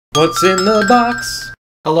What's in the box?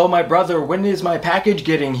 Hello, my brother. When is my package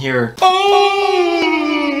getting here?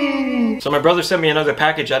 Oh! So my brother sent me another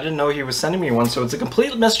package. I didn't know he was sending me one, so it's a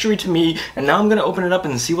complete mystery to me. And now I'm gonna open it up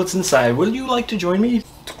and see what's inside. Would you like to join me?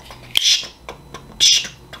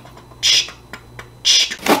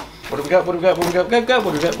 What do we got? What do we got? What do we got? What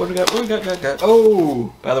do we got? What do we got? What do we got?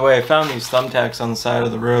 Oh! By the way, I found these thumbtacks on the side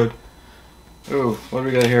of the road. Ooh, what do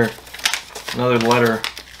we got here? Another letter.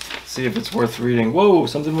 See if it's worth reading. Whoa,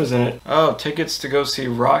 something was in it. Oh, tickets to go see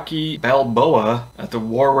Rocky Balboa at the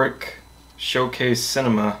Warwick Showcase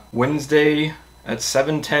Cinema. Wednesday at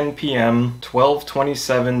 7:10 p.m.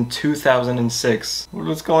 12/27/2006.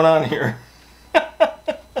 What's going on here? I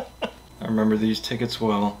remember these tickets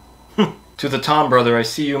well. To the Tom brother, I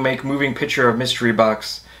see you make moving picture of mystery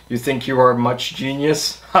box. You think you are much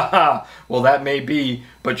genius? Haha, well that may be,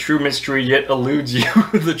 but true mystery yet eludes you.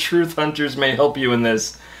 The truth hunters may help you in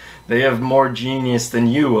this. They have more genius than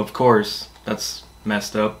you, of course. That's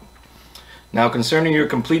messed up. Now concerning your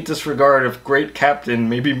complete disregard of great captain,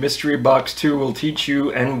 maybe Mystery Box 2 will teach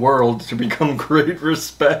you and world to become great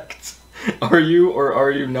respect. Are you or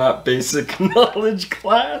are you not basic knowledge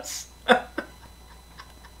class?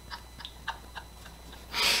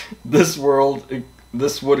 This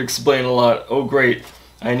would explain a lot. Oh great,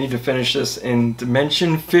 I need to finish this in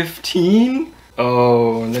Dimension 15?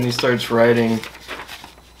 Oh, and then he starts writing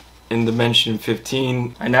in Dimension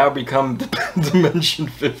 15. I now become Dimension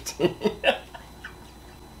 15.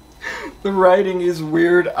 The writing is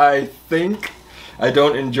weird, I think. I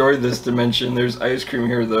don't enjoy this dimension. There's ice cream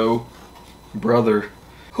here though. Brother.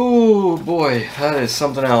 Oh boy, that is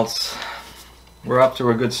something else. We're up to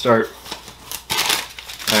a good start.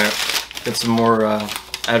 Alright, get some more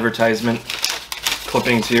advertisement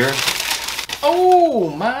clippings here. Oh,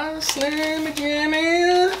 my slammy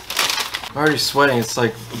jammy! I'm already sweating. It's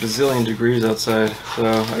like a bazillion degrees outside, so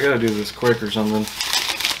I gotta do this quick or something.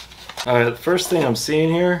 Alright, first thing I'm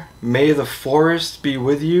seeing here, may the forest be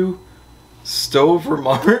with you. Stowe,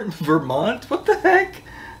 Vermont? Vermont? What the heck?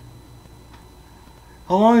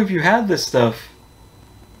 How long have you had this stuff?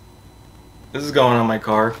 This is going on my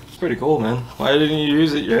car. It's pretty cool, man. Why didn't you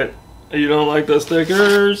use it yet? You don't like the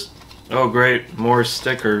stickers? Oh great, more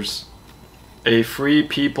stickers. A free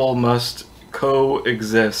people must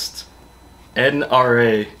coexist.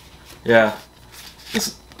 NRA. Yeah.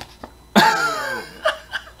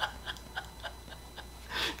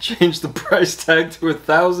 Change the price tag to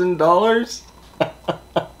 $1,000?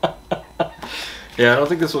 Yeah, I don't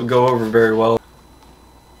think this will go over very well.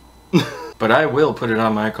 But I will put it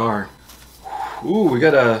on my car. Ooh, we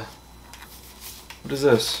got a... What is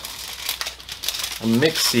this? A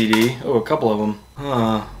mix CD. Oh, a couple of them.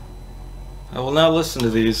 Huh. I will now listen to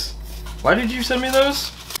these. Why did you send me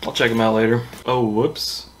those? I'll check them out later. Oh,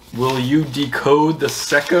 whoops. Will you decode the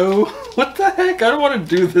Secco? What the heck? I don't want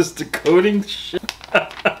to do this decoding shit.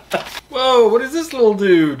 Whoa, what is this little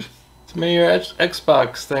dude? It's me your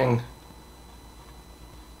Xbox thing.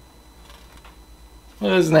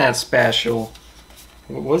 Well, isn't that special?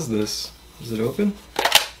 What was this? Is it open?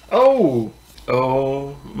 Oh!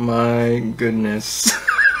 Oh my goodness.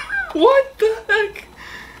 What the heck?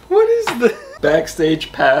 What is this?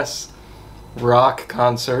 Backstage pass rock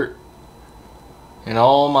concert in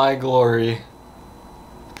all my glory.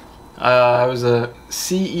 I was a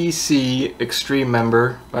CEC Extreme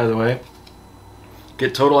member, by the way.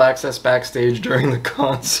 Get total access backstage during the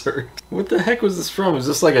concert. What the heck was this from? Is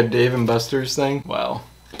this like a Dave & Buster's thing? Wow.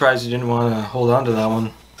 Surprised you didn't want to hold on to that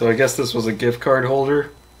one. So I guess this was a gift card holder.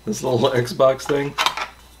 This little Xbox thing.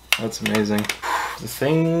 That's amazing. The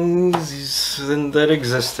things that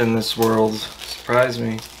exist in this world surprise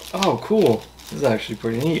me. Oh, cool. This is actually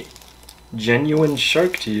pretty neat. Genuine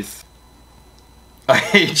shark teeth. I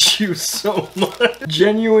hate you so much.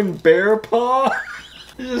 Genuine bear paw?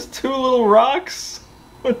 Just two little rocks?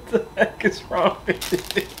 What the heck is wrong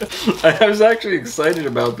with you? I was actually excited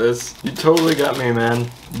about this. You totally got me,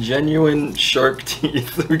 man. Genuine shark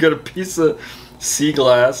teeth. We got a piece of sea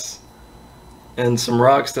glass and some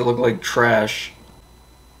rocks that look like trash.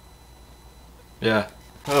 Yeah.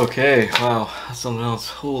 Okay, wow, that's something else.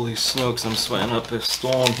 Holy smokes, I'm sweating up a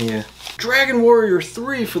storm here. Dragon Warrior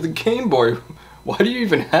 3 for the Game Boy. Why do you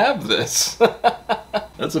even have this?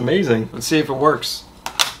 That's amazing. Let's see if it works.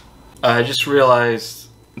 I just realized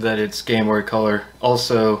that it's Game Boy Color.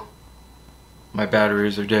 Also, my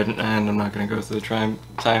batteries are dead and I'm not going to go through the time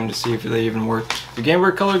to see if they even work. The Game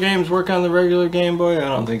Boy Color games work on the regular Game Boy? I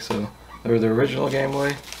don't think so. Or the original Game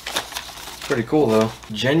Boy. Pretty cool though.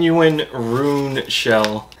 Genuine rune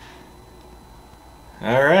shell.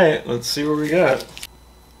 Alright, let's see what we got.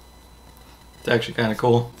 It's actually kind of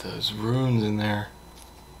cool. Those runes in there.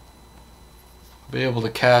 Be able to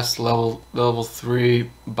cast level 3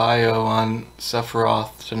 bio on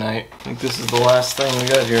Sephiroth tonight. I think this is the last thing we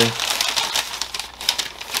got here.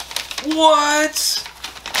 What?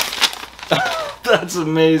 That's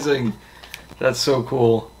amazing. That's so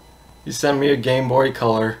cool. You sent me a Game Boy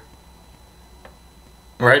Color.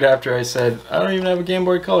 Right after I said, I don't even have a Game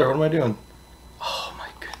Boy Color. What am I doing? Oh my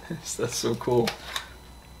goodness, that's so cool.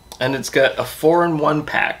 And it's got a 4-in-1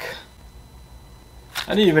 pack.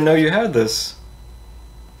 I didn't even know you had this.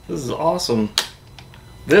 This is awesome.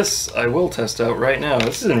 This I will test out right now.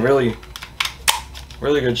 This is in really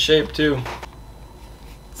good shape too.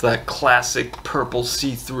 It's that classic purple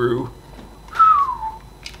see-through.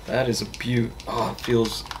 That is a beaut. Oh, it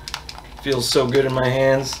feels so good in my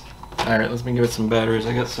hands. All right, let me give it some batteries.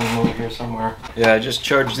 I got some over here somewhere. Yeah, I just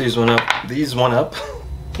charged these one up.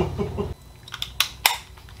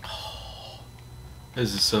 Oh,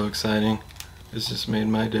 this is so exciting. This just made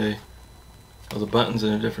my day. Oh, the button's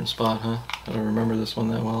in a different spot, huh? I don't remember this one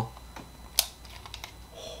that well.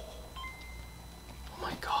 Oh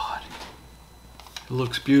my god. It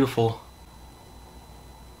looks beautiful.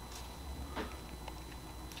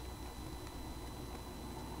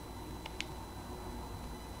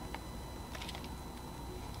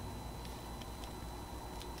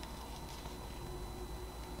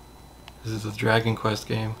 This is a Dragon Quest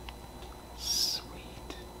game.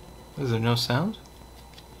 Sweet. Is there no sound?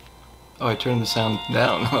 Oh, I turned the sound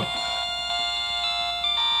down. Look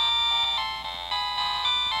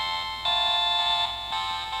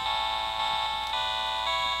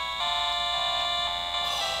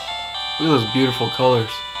at those beautiful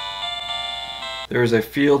colors. There is a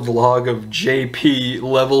field log of JP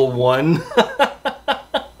level 1.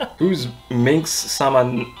 Who's Minx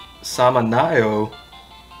Samanayo?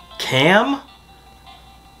 Cam?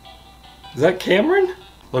 Is that Cameron?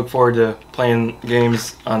 Look forward to playing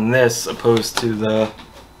games on this opposed to the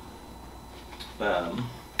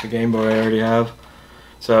Game Boy I already have.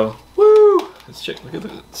 So, woo! Let's check. Look at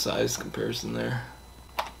the size comparison there.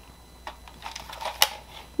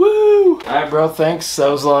 Woo! Alright, bro, thanks. That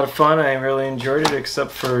was a lot of fun. I really enjoyed it,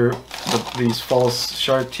 except for these false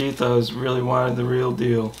shark teeth. I was really wanted the real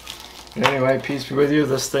deal. Anyway, peace be with you.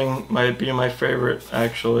 This thing might be my favorite,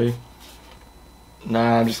 actually.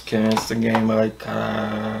 Nah, I'm just kidding. It's the game I like.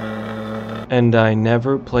 And I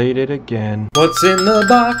never played it again. What's in the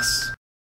box?